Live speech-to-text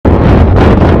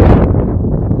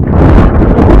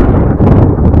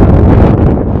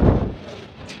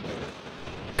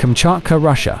Kamchatka,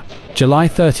 Russia, July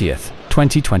 30th,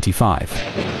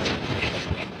 2025.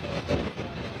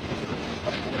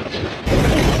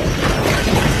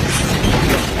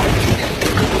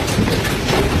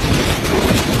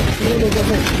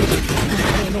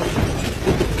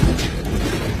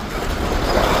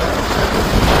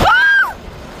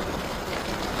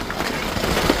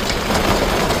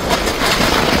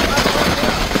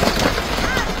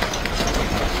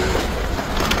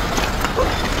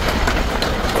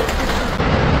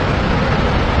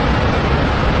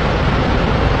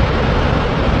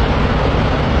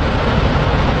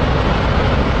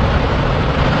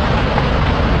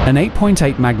 An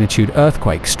 8.8 magnitude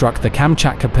earthquake struck the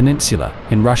Kamchatka Peninsula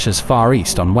in Russia's Far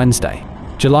East on Wednesday,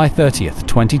 July 30th,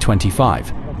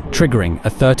 2025, triggering a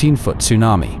 13-foot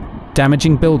tsunami,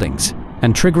 damaging buildings,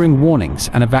 and triggering warnings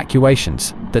and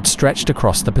evacuations that stretched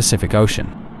across the Pacific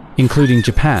Ocean, including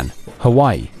Japan,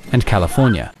 Hawaii, and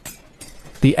California.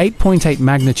 The 8.8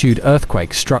 magnitude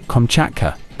earthquake struck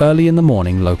Kamchatka early in the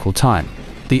morning local time.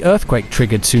 The earthquake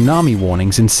triggered tsunami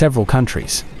warnings in several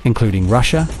countries, including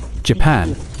Russia,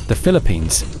 Japan, the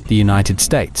Philippines, the United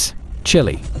States,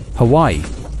 Chile, Hawaii,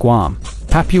 Guam,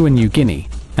 Papua New Guinea,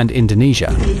 and Indonesia.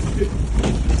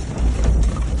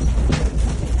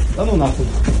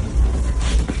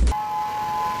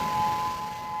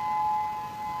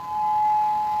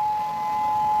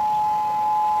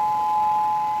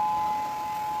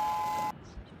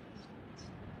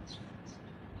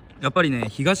やっぱりね、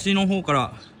東の方か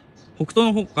ら、北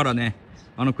東の方からね、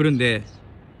来るんで、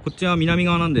こっちは南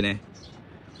側なんでね、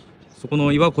そこ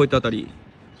の岩を越えたあたり、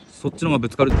そっちのがぶ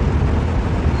つかる。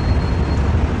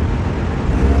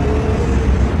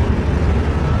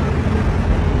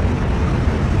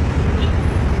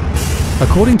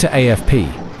According to AFP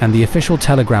and the official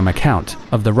Telegram account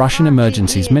of the Russian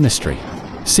Emergencies Ministry,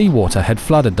 seawater had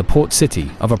flooded the port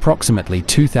city of approximately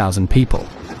 2,000 people.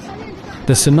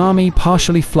 The tsunami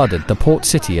partially flooded the port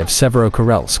city of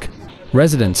Severokurelsk.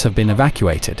 Residents have been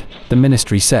evacuated, the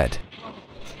ministry said.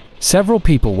 Several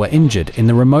people were injured in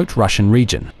the remote Russian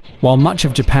region, while much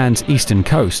of Japan's eastern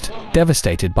coast,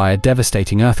 devastated by a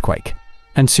devastating earthquake,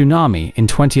 and tsunami in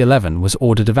 2011 was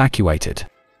ordered evacuated.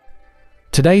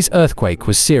 Today's earthquake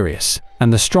was serious,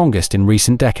 and the strongest in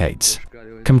recent decades,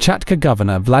 Kamchatka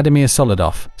Governor Vladimir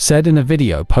Solodov said in a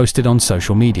video posted on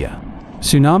social media.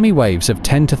 Tsunami waves of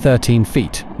 10 to 13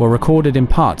 feet were recorded in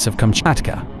parts of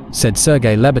Kamchatka, said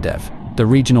Sergei Lebedev, the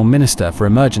regional minister for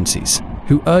emergencies,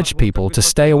 who urged people to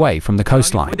stay away from the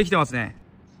coastline.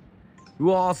 う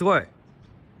わー、すごい。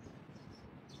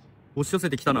押し寄せ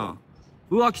てきたな。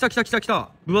うわー、来た来た来た来た。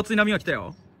分厚い波が来た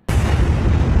よ。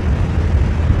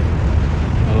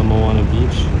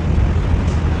Beach.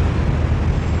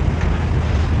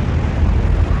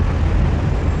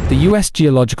 The US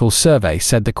Geological Survey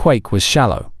said the quake was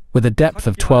shallow, with a depth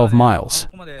of 12 miles,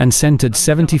 and centered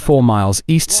 74 miles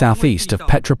east-southeast of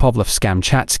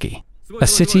Petropavlovsk-Kamchatsky, a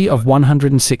city of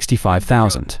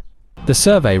 165,000. The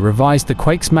survey revised the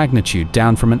quake's magnitude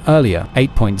down from an earlier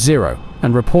 8.0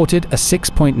 and reported a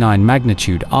 6.9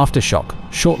 magnitude aftershock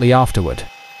shortly afterward.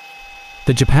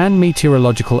 The Japan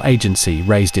Meteorological Agency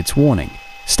raised its warning,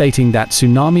 stating that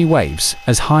tsunami waves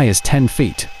as high as 10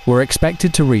 feet were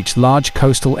expected to reach large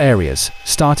coastal areas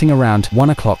starting around 1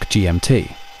 o'clock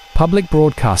GMT. Public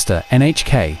broadcaster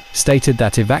NHK stated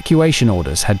that evacuation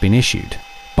orders had been issued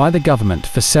by the government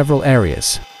for several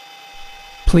areas.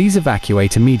 Please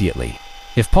evacuate immediately.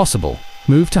 If possible,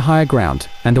 move to higher ground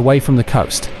and away from the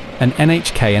coast, an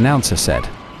NHK announcer said.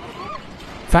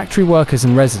 Factory workers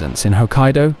and residents in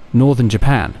Hokkaido, northern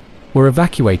Japan, were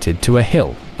evacuated to a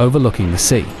hill overlooking the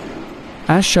sea.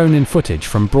 As shown in footage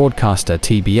from broadcaster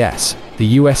TBS, the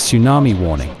US tsunami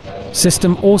warning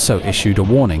system also issued a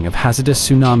warning of hazardous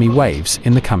tsunami waves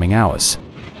in the coming hours.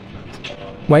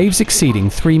 Waves exceeding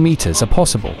 3 meters are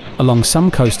possible along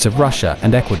some coasts of Russia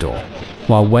and Ecuador,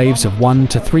 while waves of 1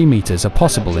 to 3 meters are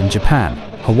possible in Japan,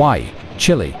 Hawaii,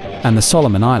 Chile, and the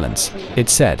Solomon Islands, it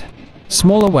said.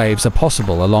 Smaller waves are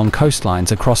possible along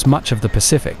coastlines across much of the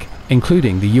Pacific,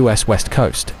 including the US West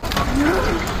Coast.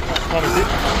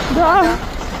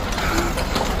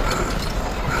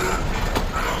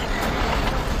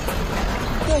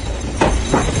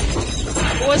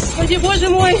 Господи, боже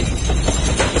мой!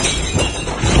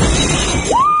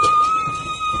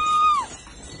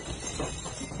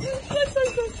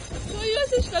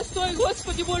 Стой,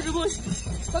 Господи, боже мой!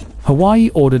 Hawaii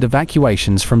ordered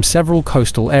evacuations from several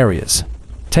coastal areas.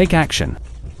 Take action.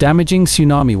 Damaging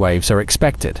tsunami waves are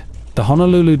expected, the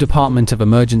Honolulu Department of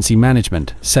Emergency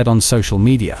Management said on social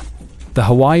media. The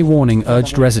Hawaii warning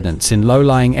urged residents in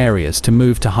low-lying areas to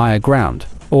move to higher ground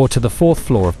or to the 4th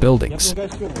floor of buildings.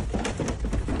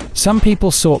 Some people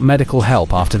sought medical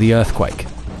help after the earthquake.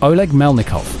 Oleg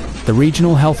Melnikov, the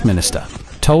regional health minister,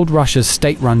 told Russia's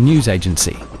state-run news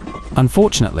agency.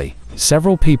 Unfortunately,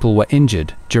 several people were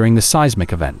injured during the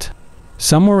seismic event.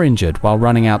 Some were injured while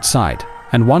running outside,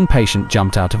 and one patient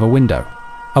jumped out of a window.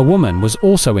 A woman was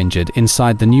also injured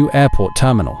inside the new airport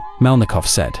terminal, Melnikov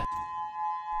said.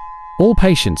 All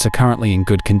patients are currently in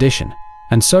good condition,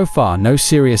 and so far no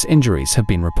serious injuries have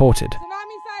been reported.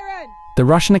 Tsunami siren! The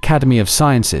Russian Academy of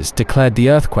Sciences declared the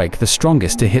earthquake the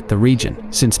strongest to hit the region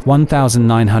since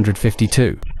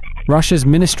 1952. Russia's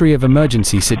Ministry of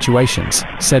Emergency Situations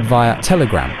said via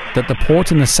Telegram that the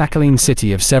port in the Sakhalin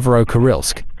city of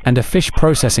Severokurilsk and a fish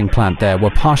processing plant there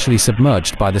were partially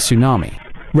submerged by the tsunami.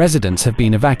 Residents have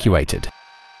been evacuated.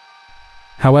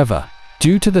 However,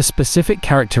 due to the specific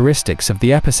characteristics of the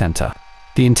epicenter,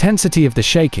 the intensity of the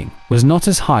shaking was not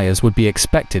as high as would be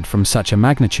expected from such a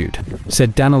magnitude,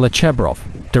 said Danila Chebrov,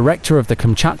 director of the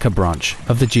Kamchatka branch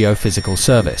of the Geophysical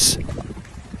Service.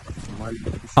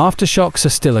 Aftershocks are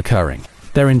still occurring.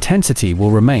 Their intensity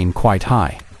will remain quite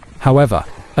high. However,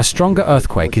 a stronger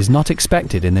earthquake is not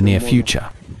expected in the near future.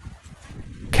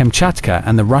 Kamchatka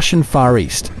and the Russian Far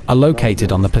East are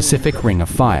located on the Pacific Ring of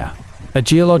Fire, a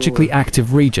geologically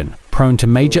active region prone to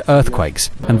major earthquakes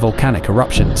and volcanic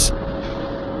eruptions.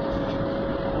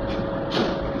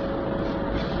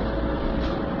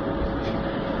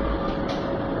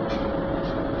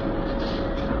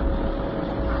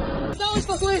 Да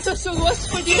успокоится все,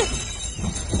 Господи!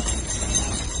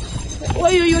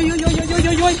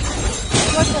 Ой-ой-ой-ой-ой-ой-ой-ой!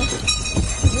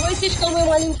 Васечка мой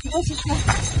маленький, Васечка.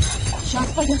 Сейчас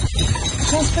пойдем.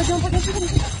 Сейчас пойдем.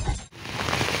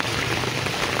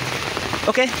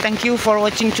 Okay, thank you for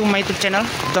watching to my YouTube channel.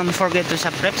 Don't forget to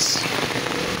subscribe,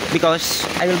 because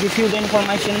I will give you the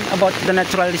information about the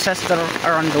natural disaster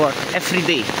around the world every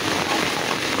day.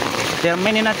 There are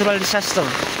many natural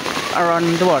disasters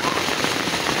around the world.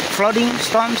 Flooding,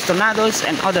 storms, tornadoes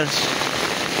and others.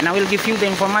 And I will give you the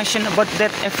information about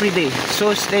that every day.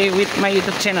 So stay with my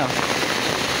YouTube channel.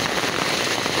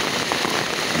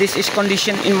 This is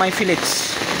condition in my village.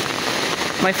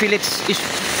 My village is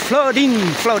flooding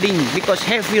because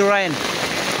heavy rain.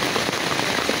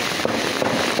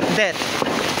 That.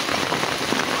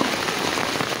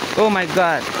 Oh my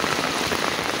God.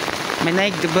 My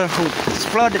neighborhood is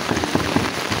flooded.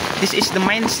 This is the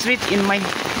main street in my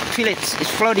village. It's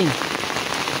flooding.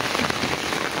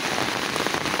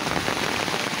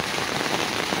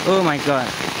 Oh my God.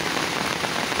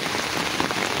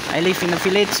 I live in a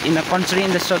village in a country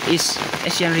in the Southeast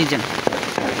Asian region.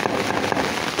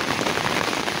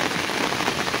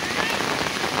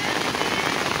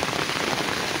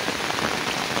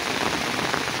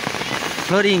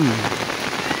 Flooding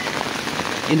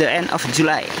in the end of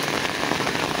July.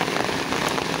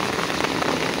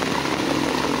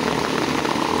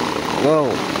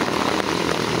 Whoa,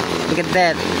 look at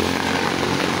that.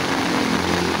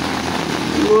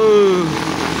 Whoa.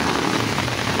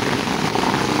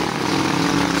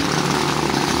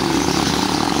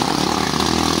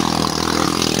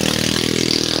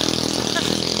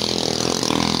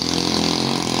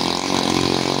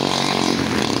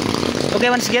 Okay,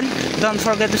 once again, don't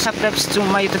forget to subscribe to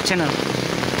my YouTube channel.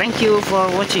 Thank you for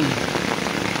watching.